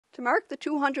To mark the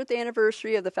 200th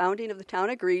anniversary of the founding of the town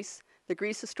of Greece, the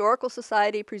Greece Historical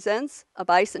Society presents a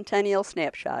Bicentennial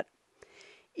Snapshot.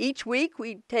 Each week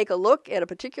we take a look at a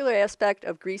particular aspect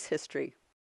of Greece history.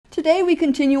 Today we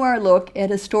continue our look at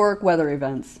historic weather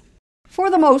events. For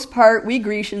the most part, we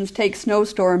Grecians take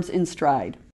snowstorms in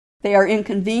stride. They are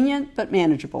inconvenient but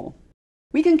manageable.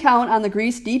 We can count on the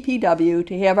Greece DPW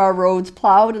to have our roads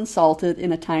plowed and salted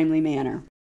in a timely manner.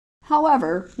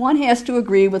 However, one has to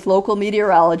agree with local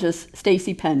meteorologist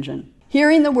Stacy Pengen.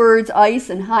 Hearing the words ice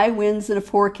and high winds in a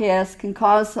forecast can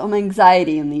cause some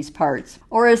anxiety in these parts,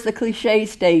 or as the cliché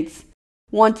states,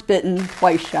 once bitten,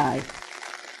 twice shy.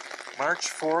 March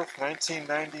 4th,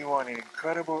 1991, an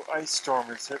incredible ice storm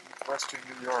is hitting western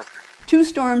New York. Two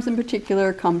storms in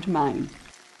particular come to mind: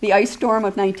 the ice storm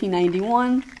of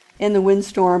 1991 and the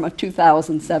windstorm of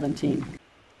 2017.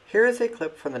 Here is a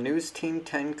clip from the News Team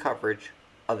 10 coverage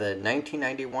of the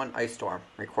 1991 ice storm,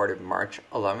 recorded March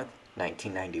 11th,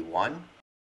 1991.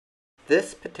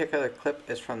 This particular clip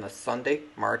is from the Sunday,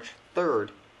 March 3rd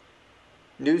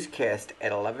newscast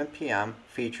at 11 p.m.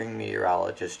 featuring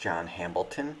meteorologist John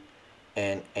Hambleton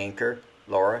and anchor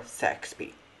Laura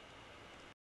Saxby.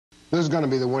 This is going to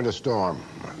be the winter storm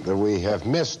that we have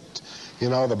missed, the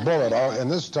bullet.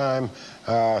 And this time,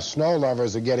 snow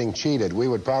lovers are getting cheated. We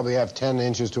would probably have 10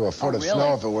 inches to a foot of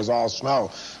snow if it was all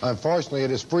snow. Unfortunately, it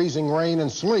is freezing rain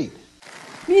and sleet.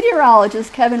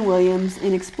 Meteorologist Kevin Williams,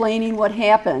 in explaining what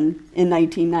happened in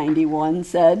 1991,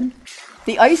 said,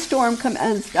 "The ice storm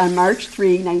commenced on March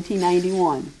 3,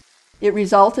 1991. It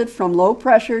resulted from low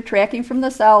pressure tracking from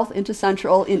the south into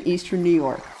central and eastern New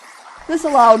York. This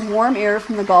allowed warm air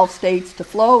from the Gulf states to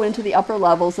flow into the upper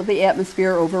levels of the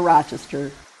atmosphere over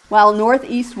Rochester, while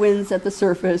northeast winds at the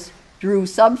surface drew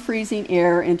sub-freezing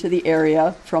air into the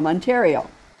area from Ontario.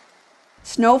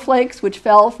 Snowflakes which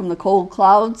fell from the cold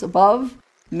clouds above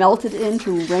melted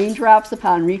into raindrops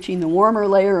upon reaching the warmer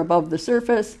layer above the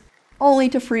surface, only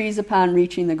to freeze upon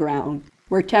reaching the ground,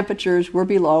 where temperatures were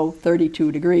below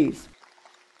 32 degrees.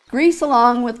 Greece,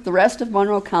 along with the rest of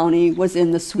Monroe County, was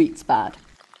in the sweet spot."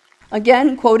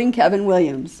 Again, quoting Kevin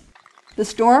Williams, "The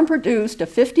storm produced a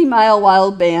 50-mile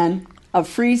wild band of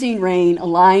freezing rain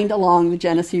aligned along the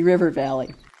Genesee River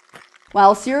Valley.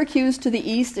 While Syracuse to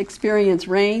the east experienced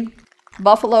rain,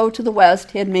 Buffalo to the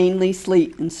west had mainly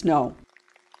sleet and snow.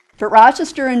 But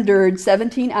Rochester endured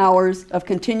 17 hours of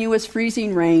continuous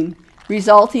freezing rain,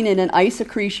 resulting in an ice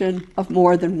accretion of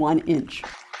more than 1 inch.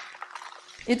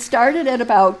 It started at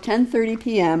about 10:30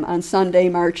 p.m. on Sunday,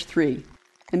 March 3,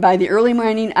 and by the early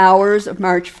morning hours of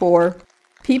March 4,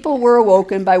 people were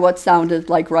awoken by what sounded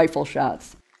like rifle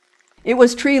shots. It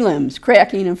was tree limbs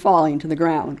cracking and falling to the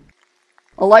ground.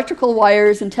 Electrical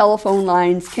wires and telephone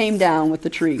lines came down with the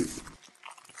trees.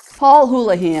 Paul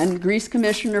Houlihan, Greece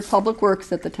Commissioner of Public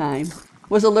Works at the time,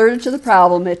 was alerted to the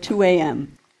problem at 2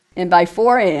 a.m., and by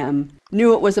 4 a.m.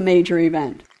 knew it was a major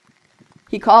event.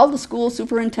 He called the school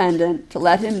superintendent to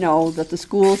let him know that the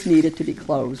schools needed to be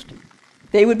closed.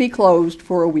 They would be closed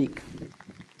for a week.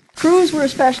 Crews were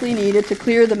especially needed to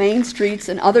clear the main streets,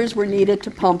 and others were needed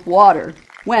to pump water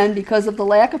when, because of the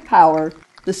lack of power,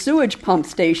 the sewage pump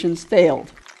stations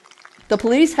failed. The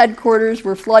police headquarters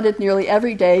were flooded nearly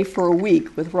every day for a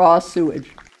week with raw sewage.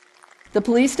 The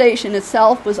police station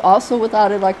itself was also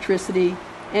without electricity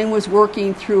and was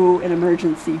working through an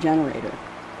emergency generator.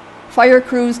 Fire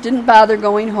crews didn't bother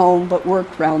going home but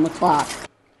worked round the clock."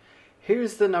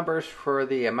 Here's the numbers for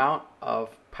the amount of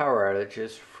power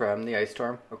outages from the ice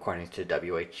storm, according to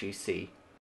WHEC.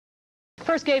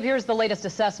 First, Gabe, here's the latest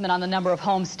assessment on the number of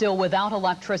homes still without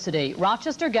electricity.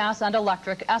 Rochester Gas and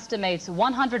Electric estimates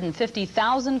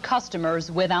 150,000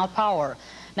 customers without power.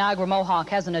 Niagara Mohawk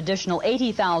has an additional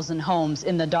 80,000 homes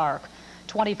in the dark.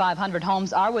 2,500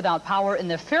 homes are without power in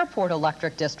the Fairport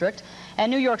Electric District,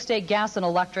 and New York State Gas and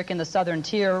Electric in the southern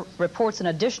tier reports an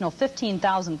additional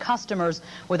 15,000 customers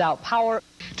without power.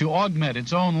 To augment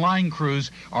its own line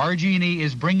crews, RG&E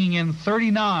is bringing in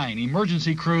 39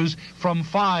 emergency crews from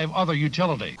 5 other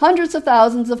utilities. Hundreds of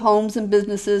thousands of homes and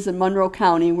businesses in Monroe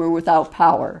County were without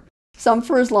power, some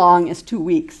for as long as 2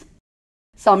 weeks.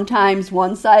 Sometimes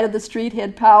one side of the street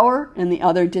had power and the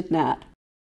other did not.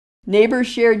 Neighbors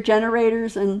shared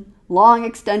generators, and long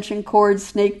extension cords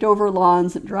snaked over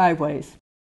lawns and driveways.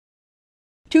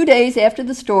 2 days after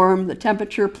the storm, the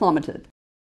temperature plummeted.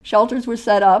 Shelters were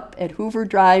set up at Hoover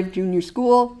Drive Junior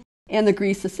School and the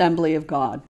Greece Assembly of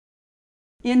God.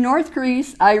 In North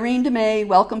Greece, Irene DeMay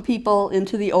welcomed people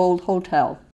into the old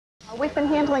hotel. We've been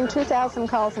handling 2,000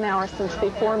 calls an hour since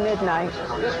before midnight.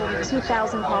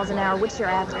 2,000 calls an hour. What's your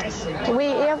average? We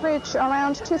average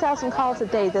around 2,000 calls a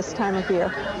day this time of year.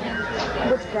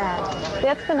 What's that?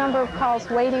 That's the number of calls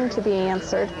waiting to be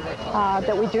answered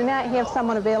that we do not have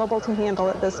someone available to handle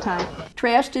at this time.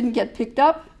 Trash didn't get picked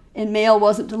up, and mail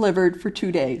wasn't delivered for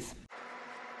 2 days.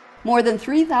 More than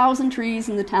 3,000 trees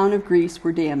in the town of Greece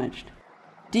were damaged.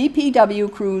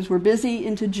 DPW crews were busy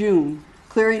into June,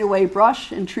 clearing away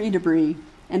brush and tree debris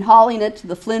and hauling it to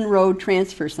the Flynn Road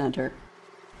Transfer Center.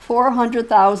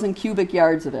 400,000 cubic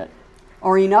yards of it,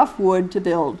 or enough wood to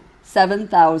build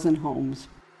 7,000 homes.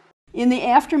 In the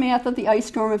aftermath of the ice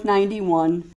storm of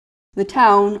 '91, the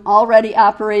town, already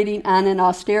operating on an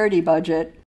austerity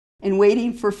budget and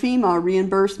waiting for FEMA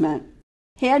reimbursement,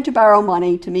 had to borrow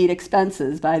money to meet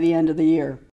expenses by the end of the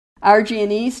year.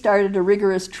 RG&E started a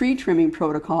rigorous tree trimming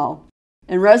protocol,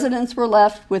 and residents were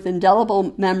left with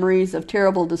indelible memories of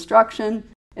terrible destruction,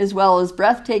 as well as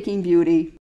breathtaking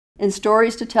beauty, and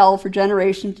stories to tell for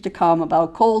generations to come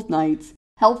about cold nights,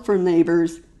 help from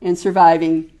neighbors, and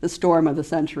surviving the storm of the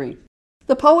century.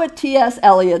 The poet T.S.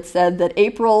 Eliot said that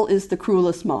April is the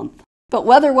cruelest month, but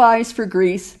weather-wise for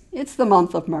Greece, it's the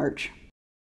month of March.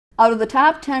 Out of the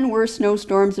top 10 worst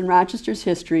snowstorms in Rochester's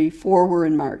history, 4 were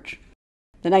in March.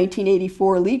 The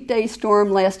 1984 Leap Day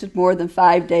storm lasted more than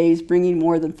 5 days, bringing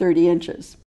more than 30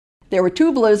 inches. There were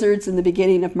 2 blizzards in the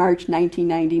beginning of March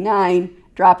 1999,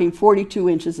 dropping 42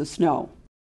 inches of snow.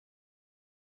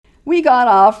 We got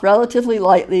off relatively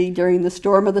lightly during the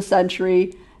storm of the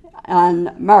century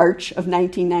on March of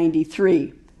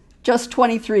 1993, just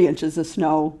 23 inches of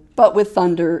snow, but with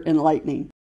thunder and lightning.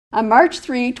 On March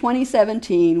 3,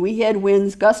 2017, we had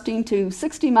winds gusting to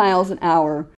 60 miles an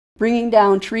hour, bringing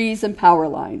down trees and power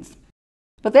lines.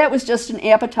 But that was just an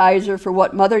appetizer for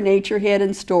what Mother Nature had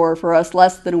in store for us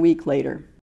less than a week later.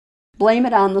 Blame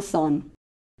it on the sun.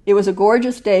 It was a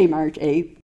gorgeous day, March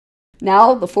 8th.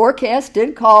 Now, the forecast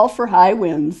did call for high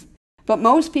winds, but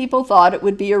most people thought it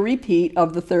would be a repeat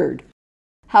of the 3rd.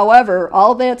 However,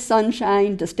 all that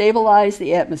sunshine destabilized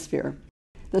the atmosphere.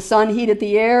 The sun heated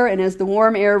the air, and as the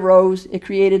warm air rose, it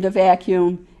created a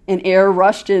vacuum, and air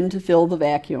rushed in to fill the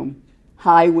vacuum.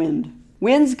 High wind.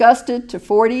 Winds gusted to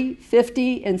 40,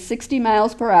 50, and 60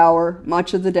 miles per hour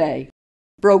much of the day,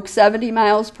 broke 70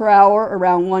 miles per hour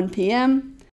around 1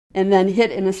 p.m., and then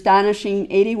hit an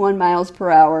astonishing 81 miles per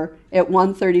hour at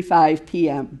 1:35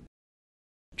 p.m.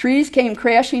 Trees came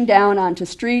crashing down onto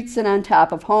streets and on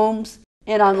top of homes,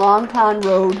 and on Long Pond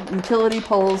Road, utility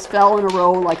poles fell in a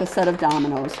row like a set of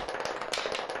dominoes.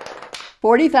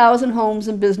 40,000 homes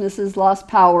and businesses lost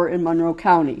power in Monroe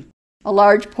County, a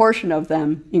large portion of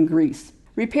them in Greece.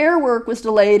 Repair work was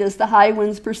delayed as the high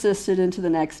winds persisted into the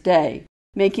next day,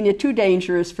 making it too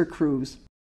dangerous for crews.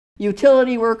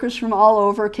 Utility workers from all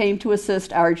over came to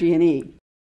assist RG&E.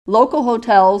 Local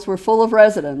hotels were full of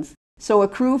residents, so a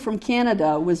crew from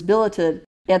Canada was billeted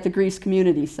at the Greece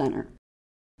Community Center.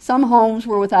 Some homes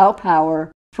were without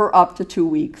power for up to 2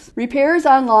 weeks. Repairs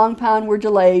on Long Pond were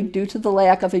delayed due to the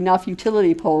lack of enough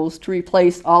utility poles to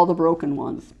replace all the broken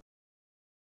ones.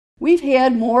 We've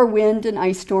had more wind and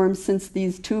ice storms since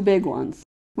these 2 big ones,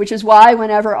 which is why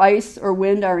whenever ice or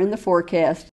wind are in the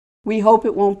forecast, we hope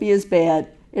it won't be as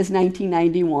bad as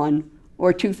 1991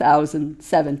 or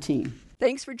 2017.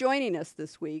 Thanks for joining us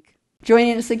this week.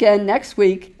 Joining us again next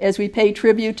week as we pay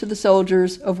tribute to the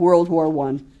soldiers of World War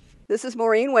I. This is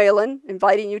Maureen Whalen,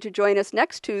 inviting you to join us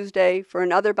next Tuesday for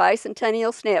another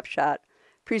Bicentennial Snapshot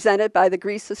presented by the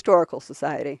Greece Historical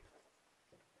Society.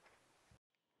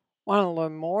 Want to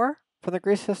learn more from the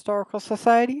Greece Historical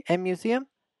Society and Museum?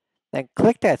 Then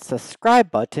click that subscribe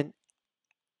button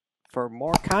for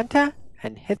more content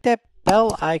and hit that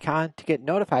bell icon to get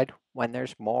notified when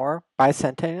there's more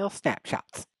Bicentennial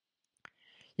Snapshots.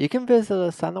 You can visit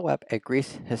us on the web at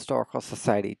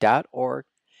GreeceHistoricalSociety.org.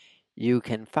 You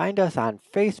can find us on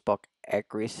Facebook at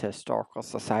Greece Historical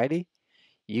Society.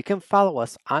 You can follow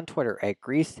us on Twitter at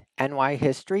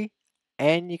GreeceNYHistory.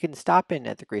 And you can stop in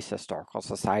at the Greece Historical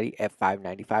Society at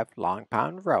 595 Long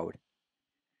Pond Road.